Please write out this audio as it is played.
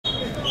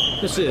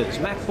This is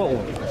Matt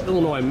Bowen,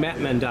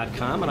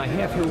 IllinoisMatmen.com, and I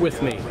have here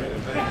with me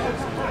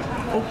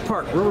Oak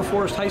Park River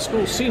Forest High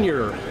School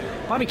senior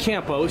Bobby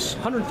Campos,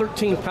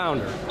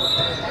 113-pounder.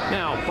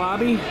 Now,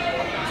 Bobby,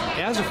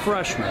 as a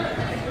freshman,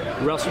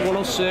 you wrestled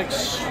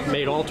 106,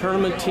 made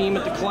all-tournament team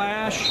at the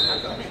Clash,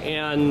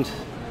 and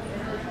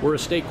were a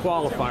state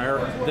qualifier.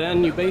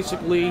 Then you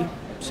basically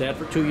sat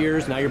for 2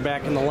 years. Now you're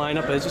back in the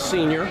lineup as a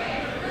senior.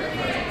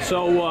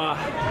 So,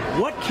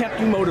 what kept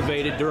you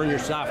motivated during your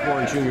sophomore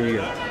and junior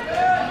year?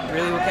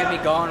 Really, what kept me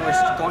going was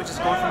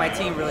just going for my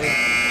team. Really,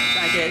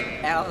 trying to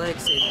get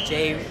Alex and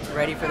Jay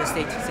ready for the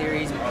state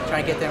series.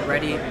 Trying to get them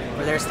ready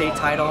for their state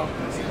title,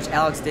 which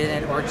Alex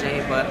didn't, or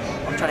Jay. But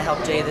I'm trying to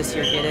help Jay this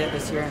year get it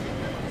this year,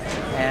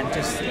 and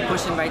just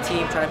pushing my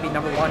team, trying to be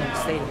 #1 in the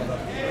state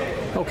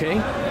again. Okay,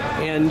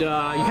 and you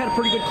had a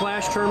pretty good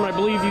Clash tournament. I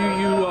believe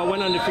you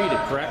went undefeated,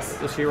 correct?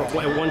 This year at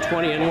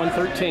 120 and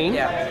 113.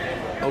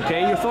 Yeah.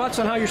 Okay, your thoughts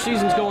on how your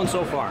season's going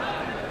so far?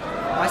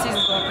 My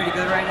season's going pretty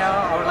good right now.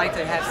 I would like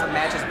to have some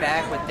matches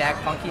back with Dak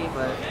Funky,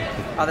 but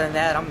other than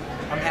that, I'm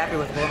happy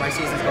with where my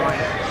season's going.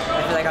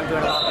 I feel like I'm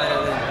doing a lot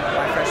better than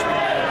my freshman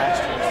year and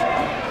last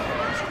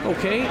year.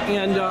 Okay,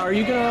 and are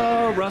you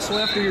gonna wrestle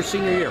after your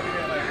senior year?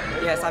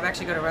 Yes, I'm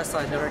actually going to wrestle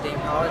at Notre Dame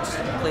College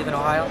in Cleveland,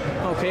 Ohio.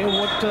 Okay, and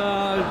what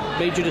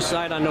made you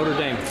decide on Notre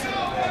Dame?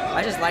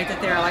 I just liked it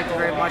there. I liked it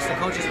very much. The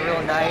coaches were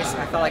real nice.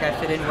 I felt like I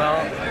fit in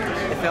well.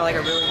 It felt like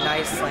a really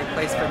nice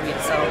place for me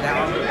to settle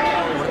down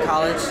with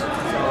college.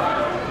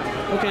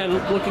 Okay, and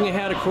looking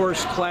ahead, of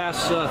course,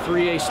 Class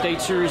 3A State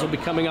Series will be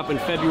coming up in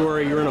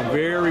February. You're in a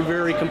very,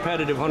 very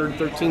competitive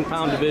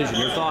 113-pound division.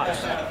 Your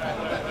thoughts?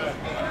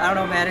 I don't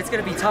know, man. It's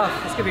going to be tough.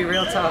 It's going to be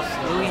real tough.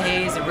 Louis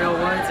Hayes and Real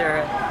Woods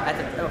are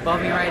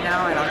above me right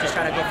now, and I'm just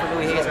trying to go for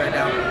Louis Hayes right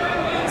now.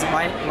 It's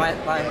my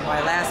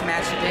last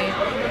match today,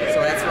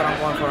 so that's what I'm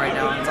going for right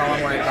now. That's all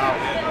I'm worried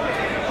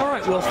about. All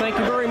right, well, thank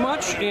you very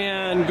much,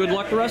 and good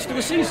luck the rest of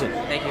the season.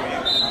 Thank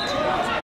you.